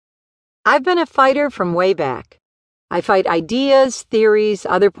I've been a fighter from way back. I fight ideas, theories,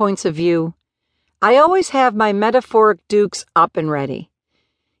 other points of view. I always have my metaphoric dukes up and ready.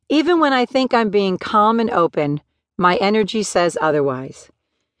 Even when I think I'm being calm and open, my energy says otherwise.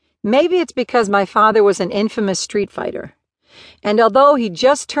 Maybe it's because my father was an infamous street fighter. And although he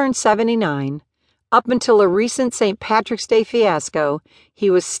just turned 79, up until a recent St. Patrick's Day fiasco, he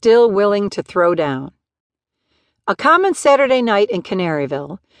was still willing to throw down. A common Saturday night in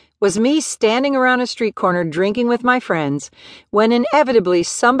Canaryville was me standing around a street corner drinking with my friends when inevitably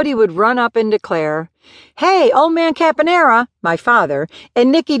somebody would run up and declare, "Hey, old man Caponera," my father,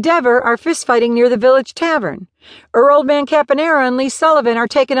 "and Nicky Dever are fistfighting near the village tavern. Or old man Caponera and Lee Sullivan are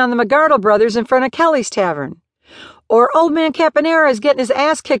taking on the McGardle brothers in front of Kelly's Tavern. Or old man Caponera is getting his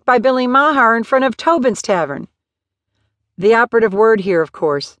ass kicked by Billy Mahar in front of Tobin's Tavern." The operative word here, of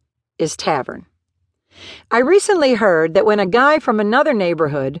course, is tavern. I recently heard that when a guy from another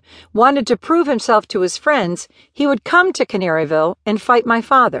neighborhood wanted to prove himself to his friends, he would come to Canaryville and fight my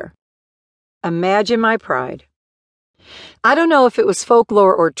father. Imagine my pride. I don't know if it was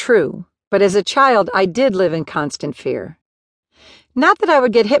folklore or true, but as a child I did live in constant fear. Not that I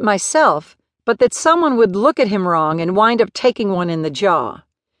would get hit myself, but that someone would look at him wrong and wind up taking one in the jaw.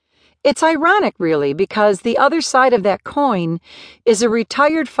 It's ironic, really, because the other side of that coin is a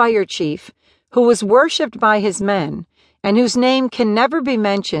retired fire chief who was worshipped by his men and whose name can never be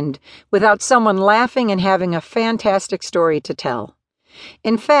mentioned without someone laughing and having a fantastic story to tell.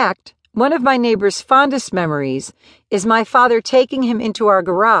 In fact, one of my neighbor's fondest memories is my father taking him into our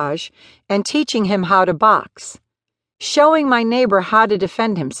garage and teaching him how to box, showing my neighbor how to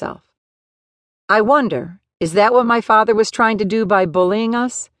defend himself. I wonder, is that what my father was trying to do by bullying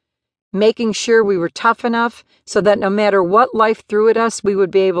us? Making sure we were tough enough so that no matter what life threw at us, we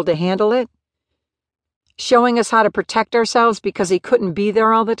would be able to handle it? Showing us how to protect ourselves because he couldn't be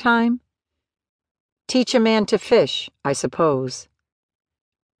there all the time? Teach a man to fish, I suppose.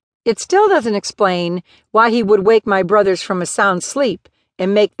 It still doesn't explain why he would wake my brothers from a sound sleep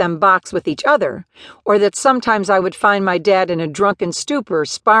and make them box with each other, or that sometimes I would find my dad in a drunken stupor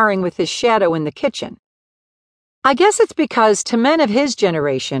sparring with his shadow in the kitchen. I guess it's because to men of his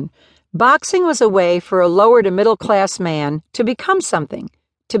generation, boxing was a way for a lower to middle class man to become something,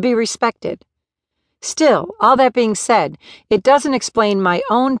 to be respected. Still, all that being said, it doesn't explain my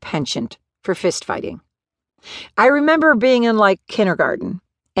own penchant for fistfighting. I remember being in kindergarten,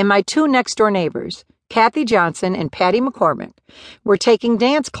 and my two next-door neighbors, Kathy Johnson and Patty McCormick, were taking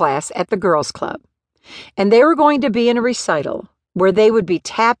dance class at the girls' club, and they were going to be in a recital where they would be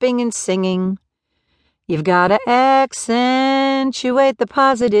tapping and singing, "You've gotta accentuate the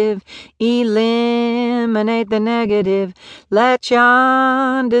positive, eliminate the negative, latch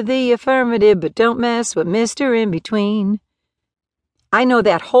on to the affirmative, but don't mess with Mr. In Between." I know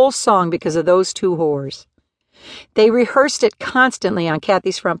that whole song because of those two whores. They rehearsed it constantly on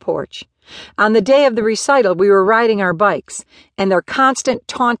Kathy's front porch. On the day of the recital, we were riding our bikes, and their constant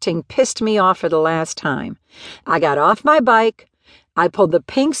taunting pissed me off for the last time. I got off my bike, I pulled the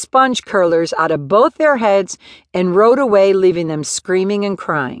pink sponge curlers out of both their heads and rode away, leaving them screaming and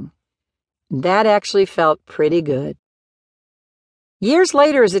crying. That actually felt pretty good. Years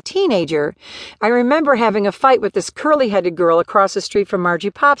later, as a teenager, I remember having a fight with this curly-headed girl across the street from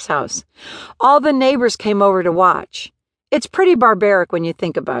Margie Pop's house. All the neighbors came over to watch. It's pretty barbaric when you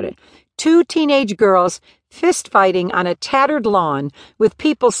think about it. Two teenage girls fist-fighting on a tattered lawn with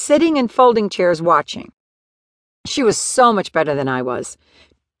people sitting in folding chairs watching. She was so much better than I was.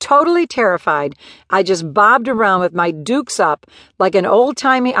 Totally terrified, I just bobbed around with my dukes up like an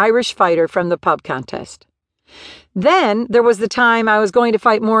old-timey Irish fighter from the pub contest. Then there was the time I was going to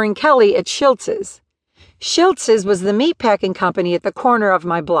fight Maureen Kelly at Schiltz's. Schiltz's was the meatpacking company at the corner of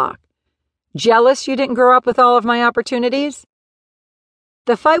my block. Jealous you didn't grow up with all of my opportunities?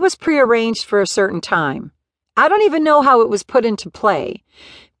 The fight was prearranged for a certain time. I don't even know how it was put into play,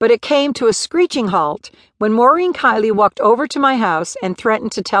 but it came to a screeching halt when Maureen Kiley walked over to my house and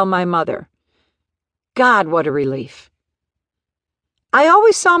threatened to tell my mother. God, what a relief. I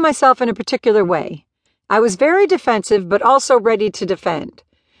always saw myself in a particular way. I was very defensive, but also ready to defend.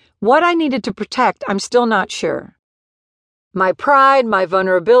 What I needed to protect, I'm still not sure. My pride, my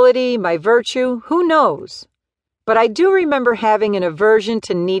vulnerability, my virtue, who knows? But I do remember having an aversion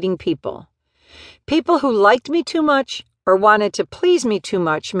to needing people. People who liked me too much or wanted to please me too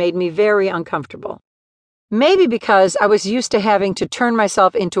much made me very uncomfortable. Maybe because I was used to having to turn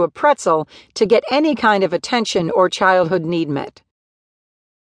myself into a pretzel to get any kind of attention or childhood need met.